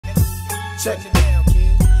Check it down,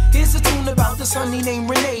 kid. Here's a tune about the sunny named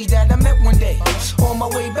Renee that I met one day on my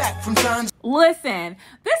way back from trying. Listen,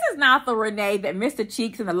 this is not the Renee that Mr.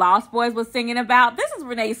 Cheeks and the Lost Boys was singing about. This is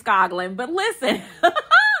Renee Skoglund. But listen, any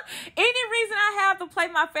reason I have to play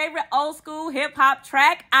my favorite old school hip hop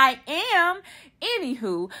track, I am.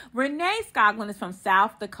 Anywho, Renee Skoglund is from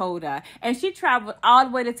South Dakota, and she traveled all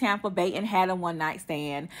the way to Tampa Bay and had a one-night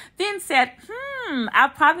stand. Then said, I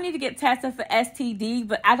probably need to get tested for STD,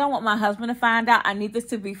 but I don't want my husband to find out. I need this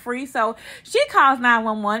to be free. So she calls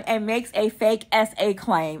 911 and makes a fake SA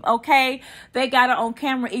claim, okay? They got her on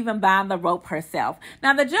camera even buying the rope herself.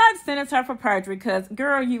 Now, the judge sentenced her for perjury because,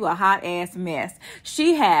 girl, you a hot-ass mess.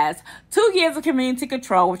 She has 2 years of community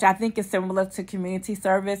control, which I think is similar to community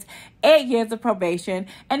service, 8 years of probation,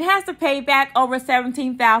 and has to pay back over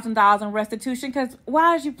 $17,000 in restitution because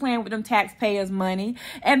why is you playing with them taxpayers' money?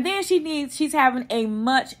 And then she's having a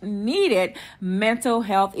much needed mental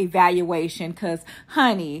health evaluation because,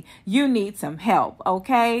 honey, you need some help,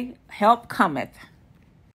 okay? Help cometh.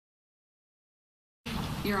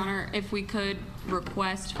 Your Honor, if we could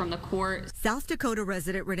request from the court. South Dakota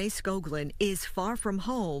resident Renee Skoglund is far from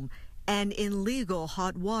home and in legal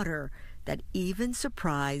hot water that even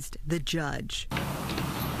surprised the judge.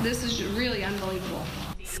 This is really unbelievable.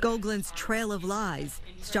 Skoglund's trail of lies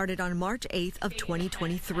started on March 8th of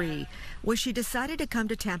 2023, when she decided to come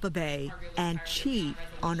to Tampa Bay and cheat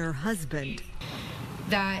on her husband.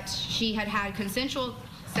 That she had had consensual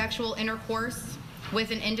sexual intercourse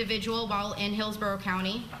with an individual while in Hillsborough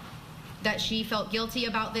County, that she felt guilty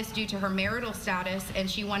about this due to her marital status, and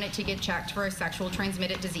she wanted to get checked for sexual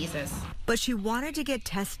transmitted diseases. But she wanted to get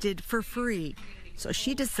tested for free, so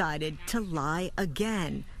she decided to lie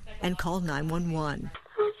again and call 911.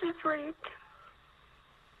 I was just raped.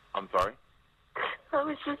 I'm sorry? I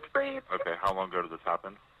was just raped. Okay, how long ago did this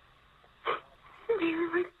happen? Maybe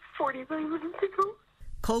like 45 minutes ago.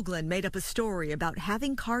 Skoglund made up a story about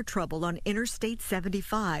having car trouble on Interstate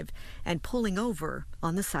 75 and pulling over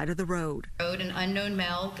on the side of the road. An unknown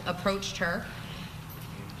male approached her,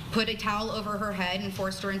 put a towel over her head, and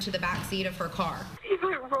forced her into the back seat of her car. He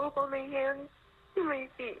put a rope on my hands and my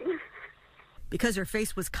feet. Because her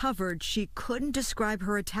face was covered, she couldn't describe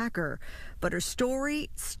her attacker, but her story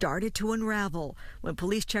started to unravel when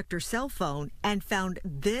police checked her cell phone and found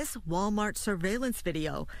this Walmart surveillance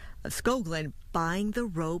video of Skoglund buying the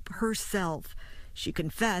rope herself. She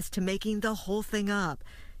confessed to making the whole thing up.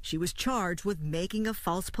 She was charged with making a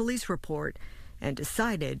false police report and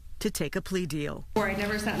decided to take a plea deal. I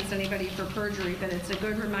never sentenced anybody for perjury, but it's a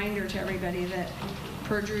good reminder to everybody that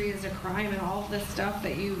perjury is a crime, and all of this stuff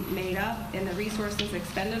that you made up and the resources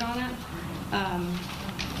expended on it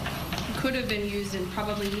could have been used and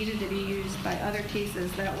probably needed to be used by other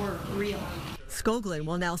cases that were real. Skoglund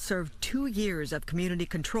will now serve 2 years of community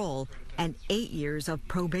control and 8 years of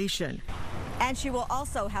probation. And she will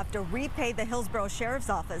also have to repay the Hillsborough Sheriff's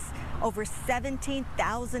Office over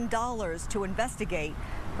 $17,000 to investigate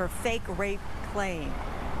her fake rape claim.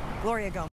 Gloria Gomez.